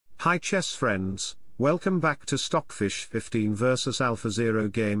Hi chess friends, welcome back to Stockfish 15 vs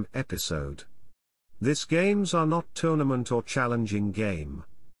Alphazero game episode. This games are not tournament or challenging game.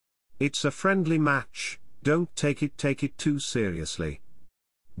 It's a friendly match, don't take it too seriously.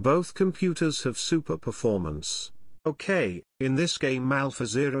 Both computers have super performance. Okay, in this game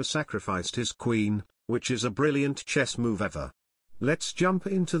Alphazero sacrificed his queen, which is a brilliant chess move ever. Let's jump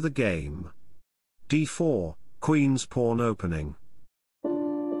into the game. d4, queen's pawn opening.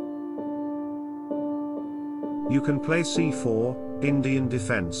 You can play c4, Indian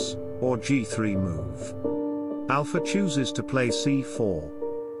defense, or g3 move. Alpha chooses to play c4.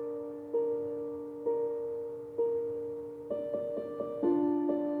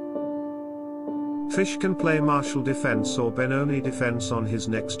 Fish can play martial defense or Benoni defense on his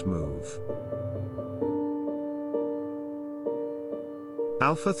next move.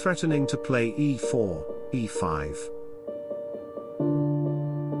 Alpha threatening to play e4, e5.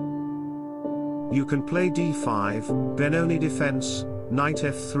 You can play d5, Benoni defense, knight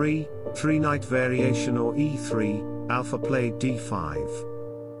f3, 3 knight variation or e3, Alpha played d5.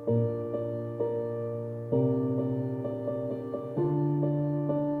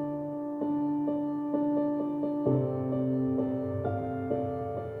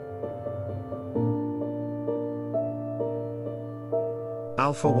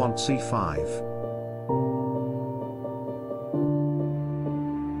 Alpha1 c5.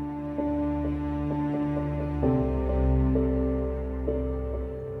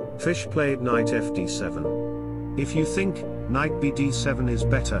 Fish played knight fd7. If you think knight bd7 is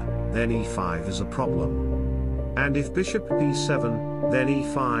better, then e5 is a problem. And if bishop b7, then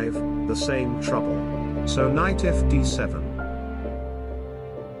e5, the same trouble. So knight fd7.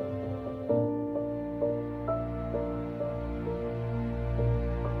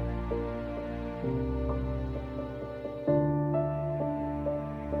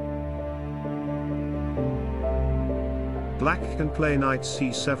 Black can play knight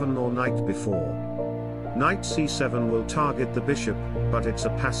c7 or knight b4. Knight c7 will target the bishop, but it's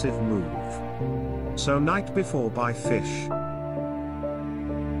a passive move. So knight b4 by Fish.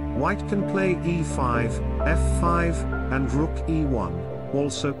 White can play e5, f5, and rook e1,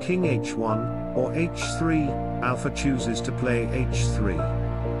 also king h1, or h3, Alpha chooses to play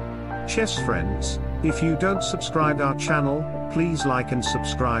h3. Chess friends, if you don't subscribe our channel, please like and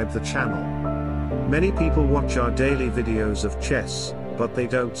subscribe the channel. Many people watch our daily videos of chess, but they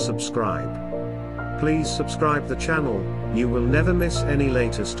don't subscribe. Please subscribe the channel, you will never miss any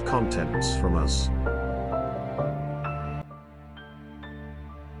latest contents from us.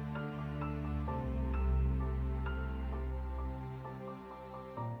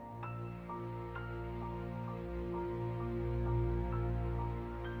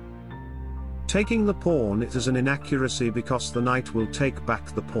 Taking the pawn, it is an inaccuracy because the knight will take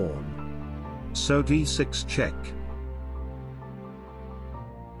back the pawn. So d6 check.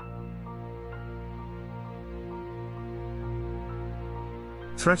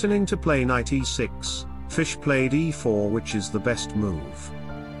 Threatening to play knight e6, Fish played e4, which is the best move.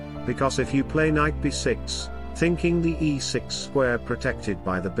 Because if you play knight b6, thinking the e6 square protected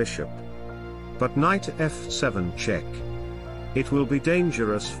by the bishop. But knight f7 check. It will be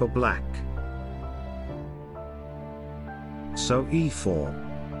dangerous for black. So e4.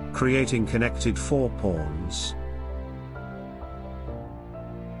 Creating connected 4 pawns.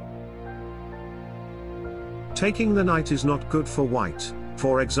 Taking the knight is not good for white,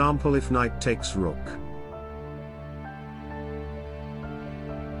 for example if knight takes rook.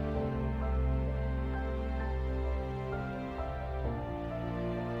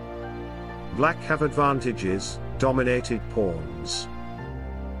 Black have advantages, dominated pawns.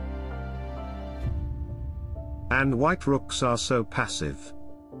 And white rooks are so passive.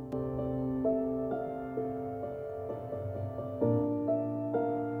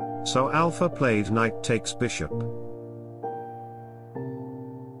 So Alpha played knight takes bishop.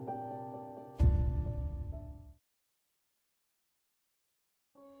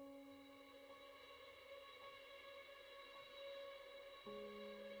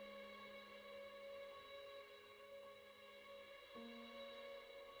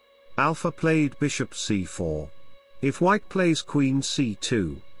 Alpha played bishop c4. If white plays queen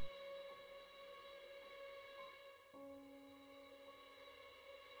c2.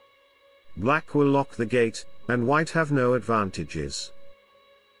 Black will lock the gate, and white have no advantages.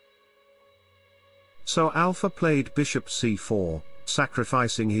 So Alpha played bishop c4,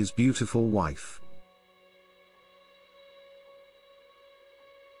 sacrificing his beautiful wife.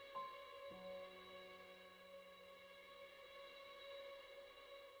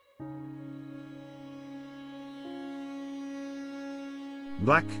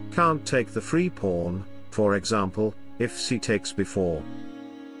 Black can't take the free pawn, for example, if c takes b4.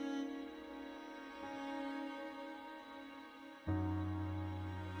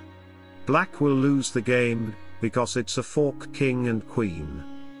 Black will lose the game, because it's a fork king and queen.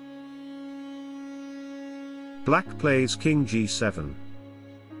 Black plays king g7.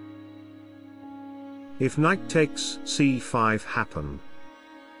 If knight takes c5 happen.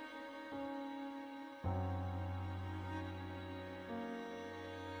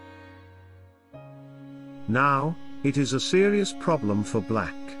 Now, it is a serious problem for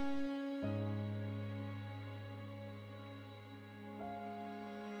black.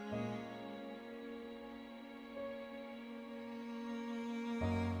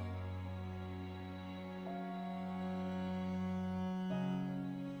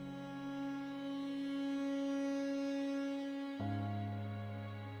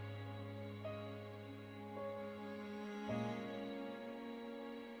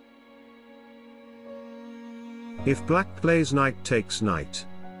 If black plays knight takes knight.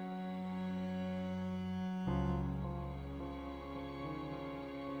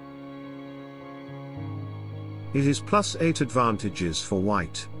 It is +8 advantages for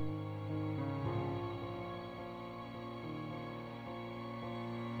white.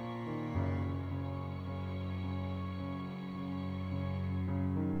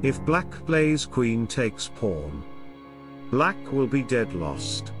 If black plays queen takes pawn. Black will be dead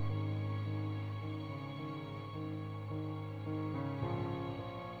lost.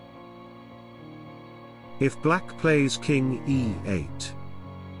 If black plays king e8.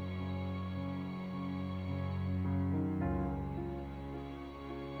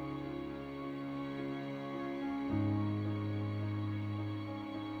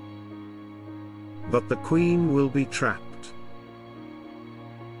 But the queen will be trapped.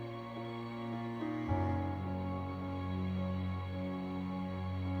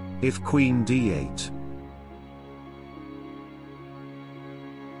 If queen d8.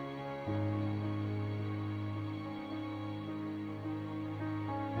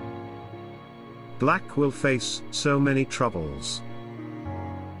 Black will face so many troubles.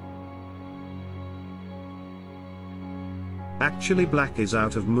 Actually, black is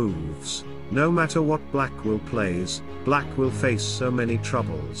out of moves. No matter what black will plays, black will face so many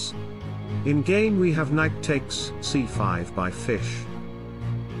troubles. In game we have knight takes c5 by fish.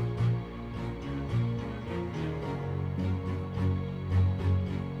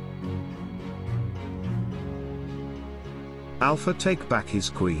 Alpha take back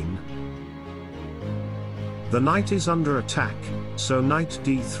his queen. The knight is under attack, so knight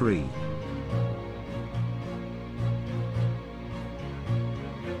d3.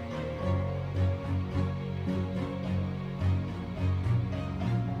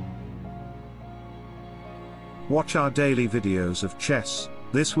 Watch our daily videos of chess.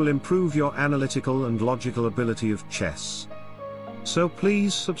 This will improve your analytical and logical ability of chess. So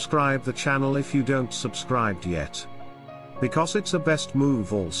please subscribe the channel if you don't subscribed yet. Because it's a best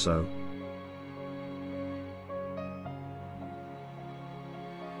move also.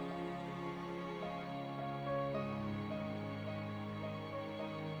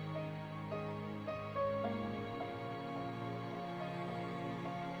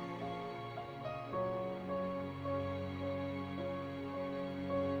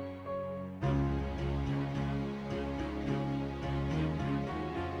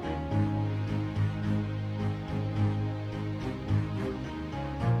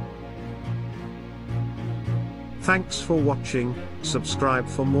 Thanks for watching, subscribe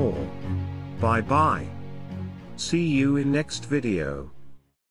for more. Bye bye. See you in next video.